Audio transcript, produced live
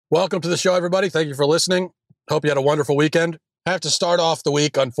Welcome to the show, everybody. Thank you for listening. Hope you had a wonderful weekend. I have to start off the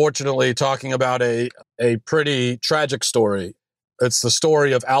week, unfortunately, talking about a pretty tragic story. It's the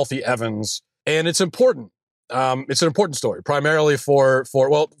story of Alfie Evans, and it's important. It's an important story, primarily for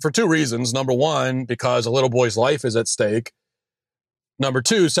two reasons. Number one, because a little boy's life is at stake. Number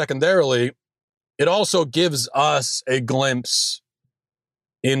two, secondarily, it also gives us a glimpse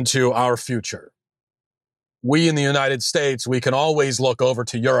into our future. We in the United States, we can always look over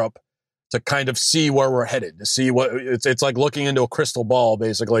to Europe to kind of see where we're headed, to see what it's like looking into a crystal ball,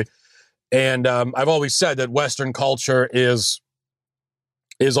 basically. And I've always said that Western culture is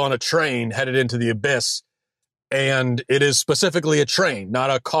on a train headed into the abyss, and it is specifically a train,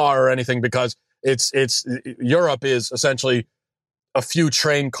 not a car or anything, because it's Europe is essentially a few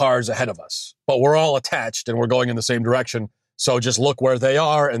train cars ahead of us, but we're all attached and we're going in the same direction. So just look where they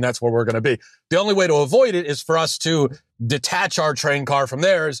are, and that's where we're going to be. The only way to avoid it is for us to detach our train car from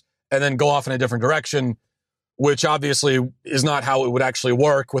theirs and then go off in a different direction, which obviously is not how it would actually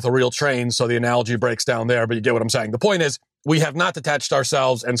work with a real train. So the analogy breaks down there, but you get what I'm saying. The point is, we have not detached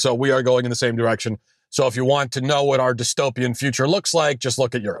ourselves, and so we are going in the same direction. So if you want to know what our dystopian future looks like, just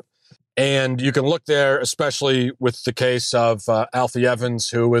look at Europe. And you can look there, especially with the case of Alfie Evans,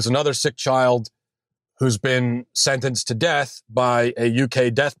 who is another sick child who's been sentenced to death by a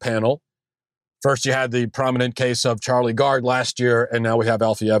UK death panel. First, you had the prominent case of Charlie Gard last year, and now we have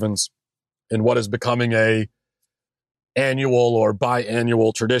Alfie Evans in what is becoming a annual or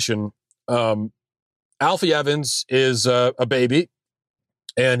biannual tradition. Alfie Evans is a baby,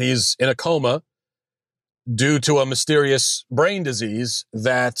 and he's in a coma due to a mysterious brain disease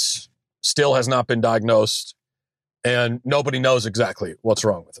that still has not been diagnosed, and nobody knows exactly what's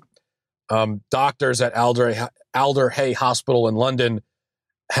wrong with him. Doctors at Alderhay Hospital in London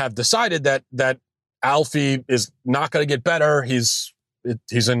have decided that Alfie is not going to get better. He's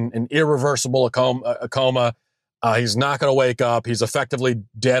in an irreversible coma. He's not going to wake up. He's effectively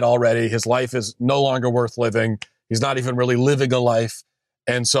dead already. His life is no longer worth living. He's not even really living a life.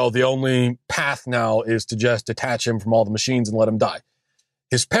 And so the only path now is to just detach him from all the machines and let him die.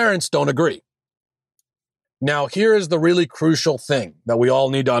 His parents don't agree. Now, here is the really crucial thing that we all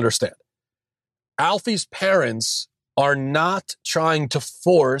need to understand. Alfie's parents are not trying to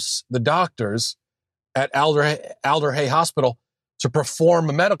force the doctors at Alderhay Hospital to perform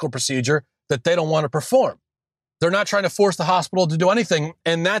a medical procedure that they don't want to perform. They're not trying to force the hospital to do anything.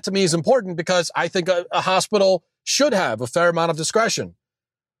 And that to me is important, because I think a hospital should have a fair amount of discretion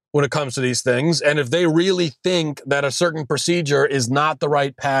when it comes to these things. And if they really think that a certain procedure is not the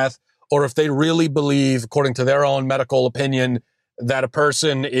right path, or if they really believe, according to their own medical opinion, that a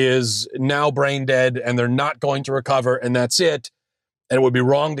person is now brain dead and they're not going to recover and that's it, and it would be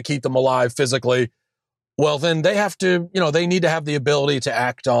wrong to keep them alive physically, well, then they have to, they need to have the ability to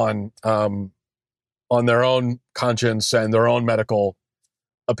act on their own conscience and their own medical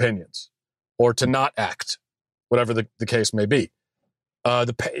opinions, or to not act, whatever the case may be.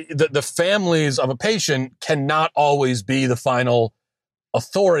 The families of a patient cannot always be the final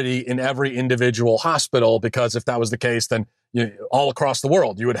authority in every individual hospital, because if that was the case, then all across the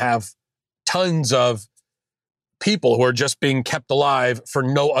world, you would have tons of people who are just being kept alive for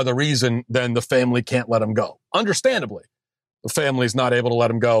no other reason than the family can't let them go. Understandably, the family is not able to let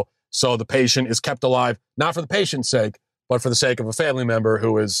them go, so the patient is kept alive, not for the patient's sake, but for the sake of a family member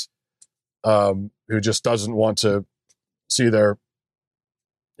who just doesn't want to see their,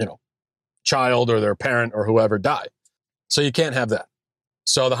 child or their parent or whoever die. So you can't have that.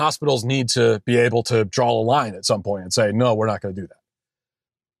 So the hospitals need to be able to draw a line at some point and say, no, we're not going to do that.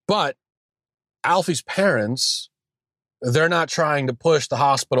 But Alfie's parents, they're not trying to push the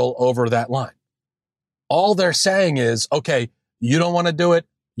hospital over that line. All they're saying is, okay, you don't want to do it.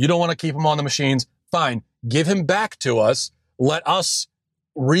 You don't want to keep him on the machines. Fine. Give him back to us. Let us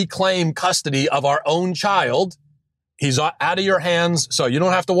reclaim custody of our own child. He's out of your hands, so you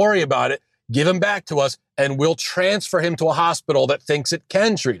don't have to worry about it. Give him back to us, and we'll transfer him to a hospital that thinks it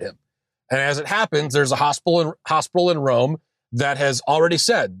can treat him. And as it happens, there's a hospital in Rome that has already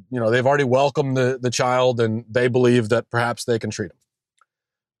said, they've already welcomed the child, and they believe that perhaps they can treat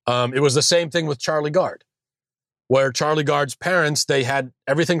him. It was the same thing with Charlie Gard, where Charlie Gard's parents, they had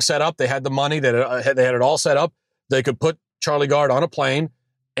everything set up. They had the money. They had it all set up. They could put Charlie Gard on a plane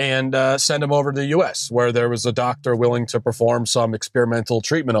and send him over to the U.S., where there was a doctor willing to perform some experimental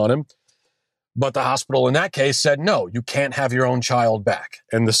treatment on him. But the hospital in that case said, no, you can't have your own child back.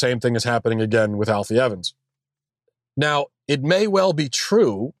 And the same thing is happening again with Alfie Evans. Now, it may well be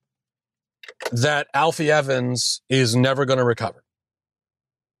true that Alfie Evans is never going to recover.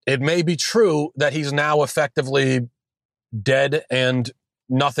 It may be true that he's now effectively dead and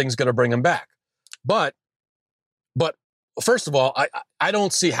nothing's going to bring him back. But first of all, I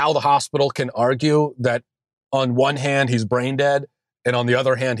don't see how the hospital can argue that on one hand he's brain dead and on the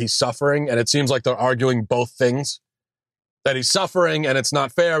other hand he's suffering. And it seems like they're arguing both things, that he's suffering and it's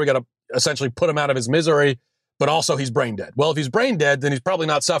not fair. We got to essentially put him out of his misery, but also he's brain dead. Well, if he's brain dead, then he's probably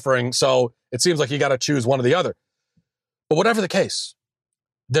not suffering. So it seems like you got to choose one or the other. But whatever the case,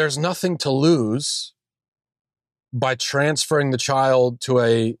 there's nothing to lose by transferring the child to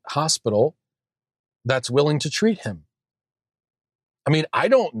a hospital that's willing to treat him. I mean, I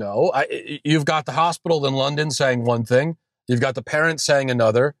don't know. You've got the hospital in London saying one thing. You've got the parents saying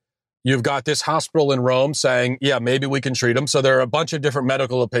another. You've got this hospital in Rome saying, yeah, maybe we can treat him. So there are a bunch of different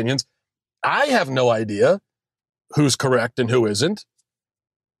medical opinions. I have no idea who's correct and who isn't.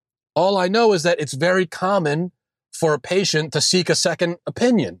 All I know is that it's very common for a patient to seek a second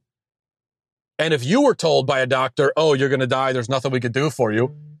opinion. And if you were told by a doctor, oh, you're going to die, there's nothing we could do for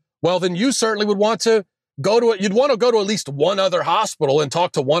you, well, then you certainly would want to you'd want to go to at least one other hospital and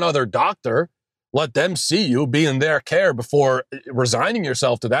talk to one other doctor, let them see you, be in their care before resigning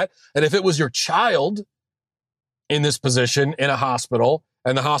yourself to that. And if it was your child in this position in a hospital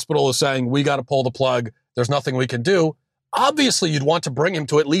and the hospital is saying, we got to pull the plug, there's nothing we can do, obviously you'd want to bring him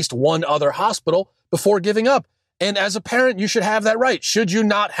to at least one other hospital before giving up. And as a parent, you should have that right. Should you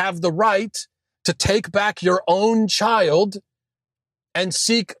not have the right to take back your own child and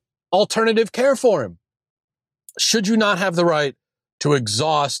seek alternative care for him? Should you not have the right to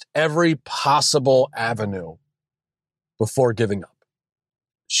exhaust every possible avenue before giving up?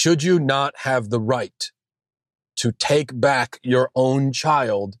 Should you not have the right to take back your own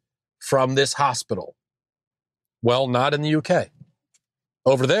child from this hospital? Well, not in the UK.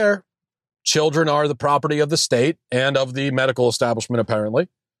 Over there, children are the property of the state and of the medical establishment, apparently.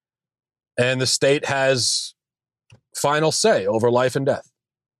 And the state has final say over life and death.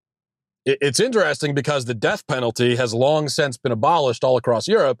 It's interesting because the death penalty has long since been abolished all across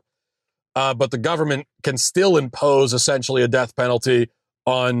Europe, but the government can still impose essentially a death penalty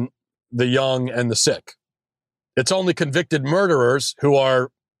on the young and the sick. It's only convicted murderers who are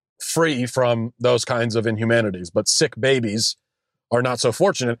free from those kinds of inhumanities, but sick babies are not so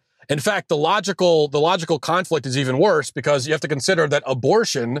fortunate. In fact, the logical conflict is even worse because you have to consider that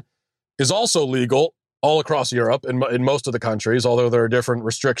abortion is also legal all across Europe in most of the countries, although there are different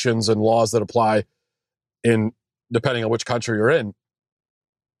restrictions and laws that apply depending on which country you're in.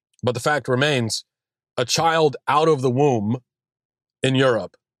 But the fact remains, a child out of the womb in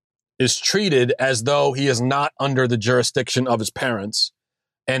Europe is treated as though he is not under the jurisdiction of his parents,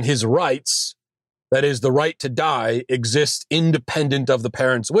 and his rights, that is the right to die, exist independent of the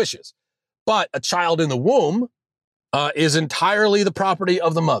parents' wishes. But a child in the womb is entirely the property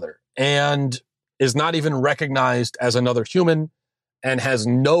of the mother and is not even recognized as another human and has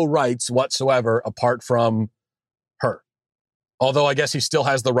no rights whatsoever apart from her. Although I guess he still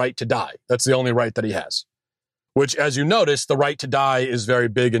has the right to die. That's the only right that he has. Which, as you notice, the right to die is very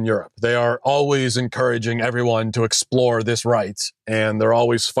big in Europe. They are always encouraging everyone to explore this right, and they're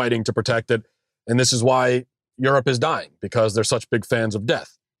always fighting to protect it. And this is why Europe is dying, because they're such big fans of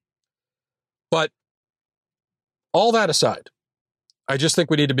death. But all that aside, I just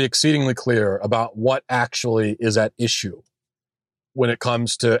think we need to be exceedingly clear about what actually is at issue when it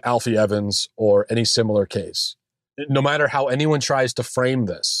comes to Alfie Evans or any similar case. No matter how anyone tries to frame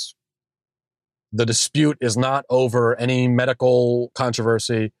this, the dispute is not over any medical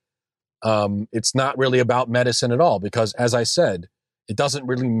controversy. It's not really about medicine at all, because as I said, it doesn't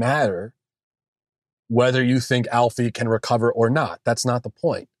really matter whether you think Alfie can recover or not. That's not the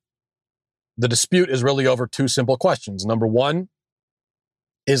point. The dispute is really over two simple questions. Number one,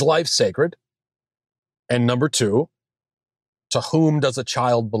 is life sacred? And number two, to whom does a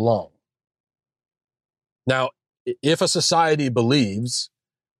child belong? Now, if a society believes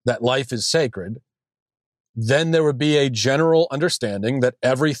that life is sacred, then there would be a general understanding that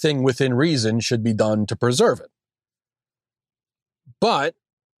everything within reason should be done to preserve it. But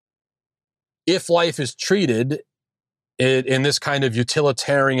if life is treated in this kind of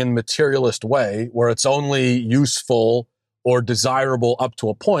utilitarian materialist way, where it's only useful or desirable up to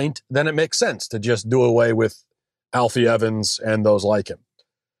a point, then it makes sense to just do away with Alfie Evans and those like him.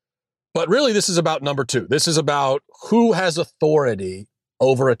 But really, this is about number two. This is about who has authority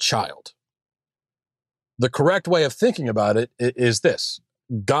over a child. The correct way of thinking about it is this.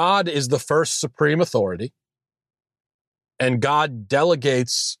 God is the first supreme authority, and God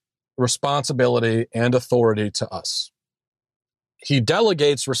delegates responsibility and authority to us. He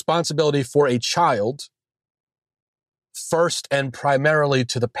delegates responsibility for a child first and primarily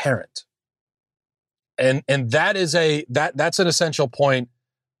to the parent. And that is that's an essential point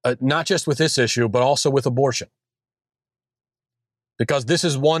not just with this issue, but also with abortion. Because this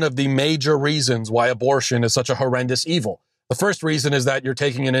is one of the major reasons why abortion is such a horrendous evil. The first reason is that you're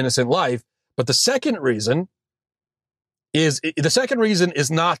taking an innocent life, but the second reason is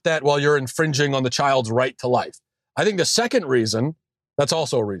not that, well, you're infringing on the child's right to life. I think the second reason, that's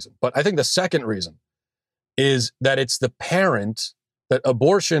also a reason, but I think the second reason is that it's the parent, that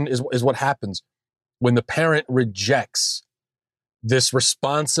abortion is what happens when the parent rejects this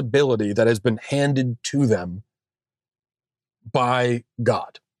responsibility that has been handed to them by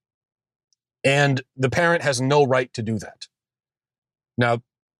God. And the parent has no right to do that. Now,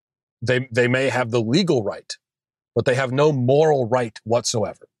 they may have the legal right, but they have no moral right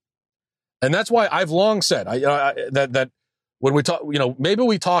whatsoever. And that's why I've long said that when we talk, maybe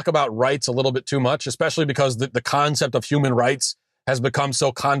we talk about rights a little bit too much, especially because the concept of human rights has become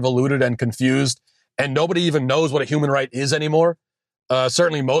so convoluted and confused, and nobody even knows what a human right is anymore.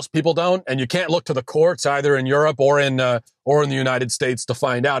 Certainly most people don't, and you can't look to the courts either in Europe or in the United States to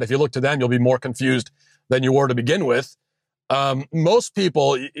find out. If you look to them, you'll be more confused than you were to begin with. Most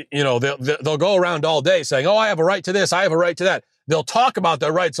people, they'll go around all day saying, oh, I have a right to this, I have a right to that. They'll talk about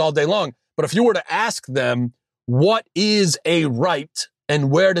their rights all day long. But if you were to ask them, what is a right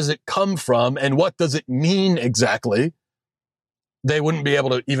and where does it come from and what does it mean exactly, they wouldn't be able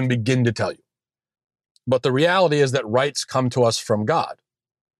to even begin to tell you. But the reality is that rights come to us from God.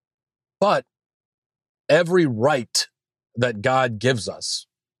 But every right that God gives us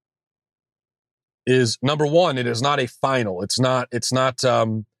is, number one, it is not a final. It's not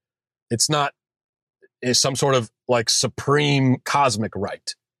some sort of like supreme cosmic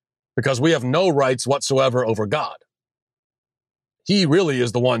right, because we have no rights whatsoever over God. He really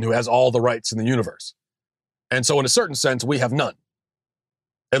is the one who has all the rights in the universe. And so in a certain sense, we have none.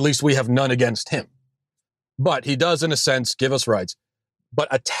 At least we have none against him. But he does, in a sense, give us rights. But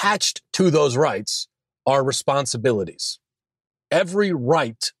attached to those rights are responsibilities. Every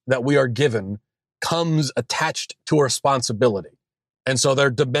right that we are given comes attached to a responsibility. And so they're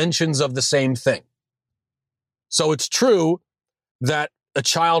dimensions of the same thing. So it's true that a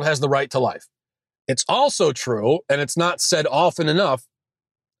child has the right to life. It's also true, and it's not said often enough,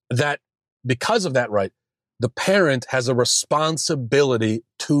 that because of that right, the parent has a responsibility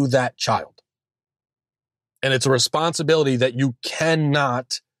to that child. And it's a responsibility that you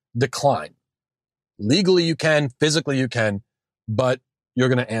cannot decline. Legally you can, physically you can, but you're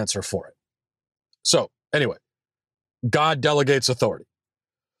going to answer for it. So anyway, God delegates authority.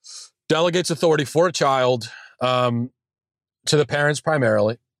 Delegates authority for a child to the parents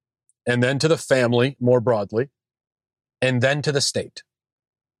primarily, and then to the family more broadly, and then to the state.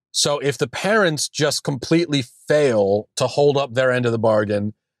 So if the parents just completely fail to hold up their end of the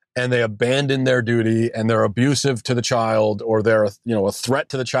bargain, and they abandon their duty, and they're abusive to the child, or they're a threat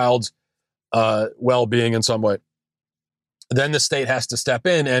to the child's well-being in some way, then the state has to step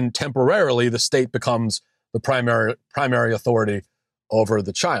in, and temporarily the state becomes the primary authority over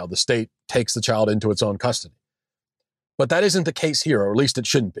the child. The state takes the child into its own custody. But that isn't the case here, or at least it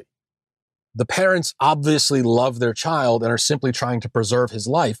shouldn't be. The parents obviously love their child and are simply trying to preserve his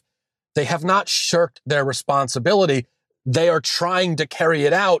life. They have not shirked their responsibility. They are trying to carry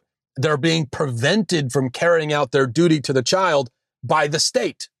it out. They're being prevented from carrying out their duty to the child by the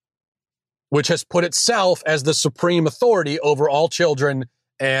state, which has put itself as the supreme authority over all children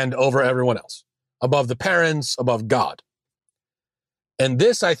and over everyone else, above the parents, above God. And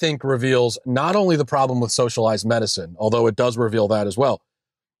this, I think, reveals not only the problem with socialized medicine, although it does reveal that as well,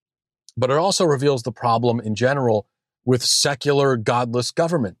 but it also reveals the problem in general with secular, godless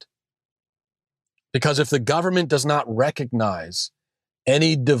government. Because if the government does not recognize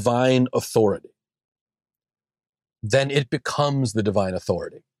any divine authority, then it becomes the divine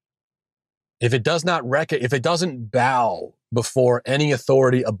authority. If it doesn't bow before any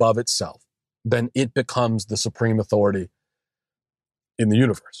authority above itself, then it becomes the supreme authority in the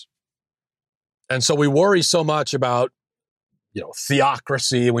universe. And so we worry so much about,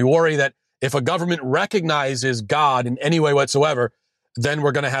 theocracy, and we worry that if a government recognizes God in any way whatsoever, then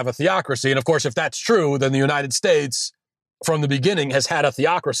we're going to have a theocracy. And of course, if that's true, then the United States from the beginning has had a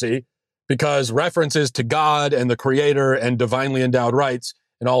theocracy, because references to God and the Creator and divinely endowed rights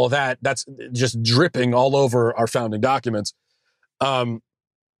and all of that, that's just dripping all over our founding documents. But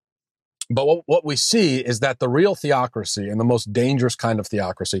what we see is that the real theocracy, and the most dangerous kind of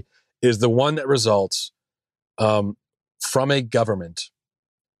theocracy, is the one that results from a government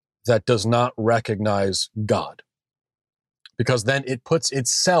that does not recognize God. Because then it puts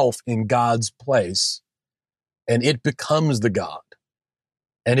itself in God's place, and it becomes the God.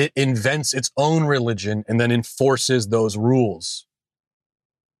 And it invents its own religion and then enforces those rules.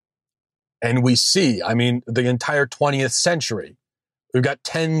 And we see, I mean, the entire 20th century, we've got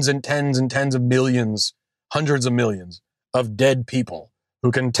tens and tens and tens of millions, hundreds of millions of dead people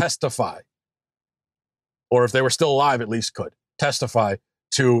who can testify, or if they were still alive, at least could testify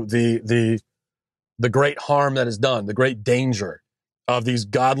to the great harm that is done, the great danger of these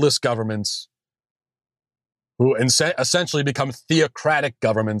godless governments who essentially become theocratic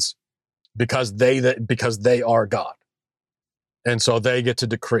governments because they are God. And so they get to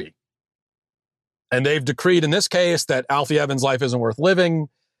decree. And they've decreed in this case that Alfie Evans' life isn't worth living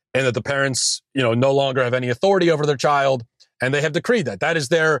and that the parents, no longer have any authority over their child. And they have decreed that. That is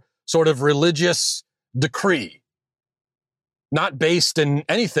their sort of religious decree, not based in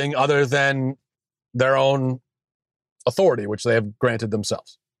anything other than their own authority, which they have granted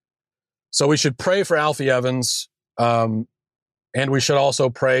themselves. So we should pray for Alfie Evans, and we should also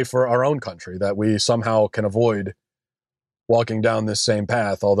pray for our own country that we somehow can avoid walking down this same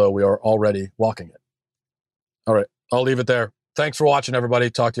path, although we are already walking it. All right, I'll leave it there. Thanks for watching, everybody.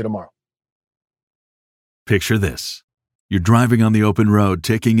 Talk to you tomorrow. Picture this. You're driving on the open road,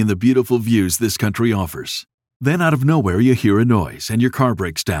 taking in the beautiful views this country offers. Then out of nowhere, you hear a noise and your car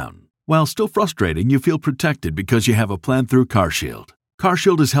breaks down. While still frustrating, you feel protected because you have a plan through CarShield.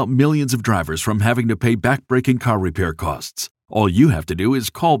 CarShield has helped millions of drivers from having to pay back-breaking car repair costs. All you have to do is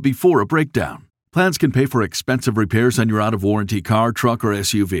call before a breakdown. Plans can pay for expensive repairs on your out-of-warranty car, truck, or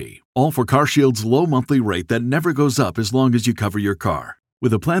SUV, all for CarShield's low monthly rate that never goes up as long as you cover your car.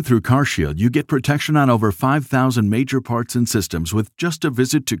 With a plan through CarShield, you get protection on over 5,000 major parts and systems with just a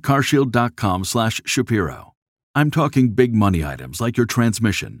visit to carshield.com/Shapiro. I'm talking big money items like your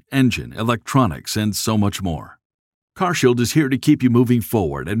transmission, engine, electronics, and so much more. CarShield is here to keep you moving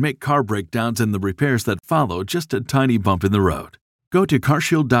forward and make car breakdowns and the repairs that follow just a tiny bump in the road. Go to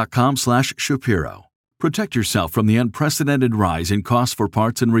carshield.com/Shapiro. Protect yourself from the unprecedented rise in costs for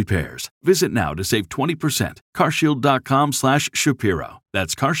parts and repairs. Visit now to save 20%. carshield.com/Shapiro.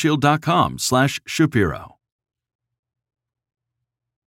 That's carshield.com/Shapiro.